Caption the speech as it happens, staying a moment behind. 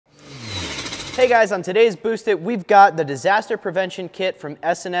Hey guys, on today's Boost It, we've got the disaster prevention kit from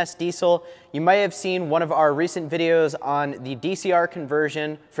S&S Diesel. You may have seen one of our recent videos on the DCR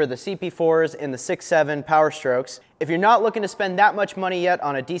conversion for the CP4s and the 6.7 Powerstrokes. If you're not looking to spend that much money yet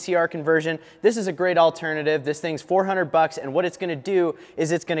on a DCR conversion, this is a great alternative. This thing's $400, and what it's gonna do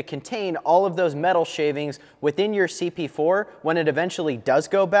is it's gonna contain all of those metal shavings within your CP4 when it eventually does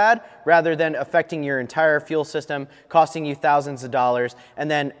go bad, rather than affecting your entire fuel system, costing you thousands of dollars, and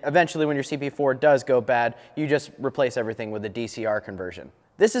then eventually when your CP4 does go bad, you just replace everything with a DCR conversion.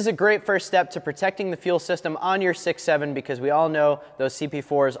 This is a great first step to protecting the fuel system on your 6.7 because we all know those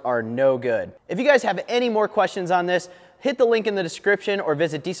CP4s are no good. If you guys have any more questions on this, hit the link in the description or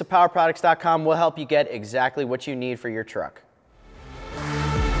visit dieselpowerproducts.com. We'll help you get exactly what you need for your truck.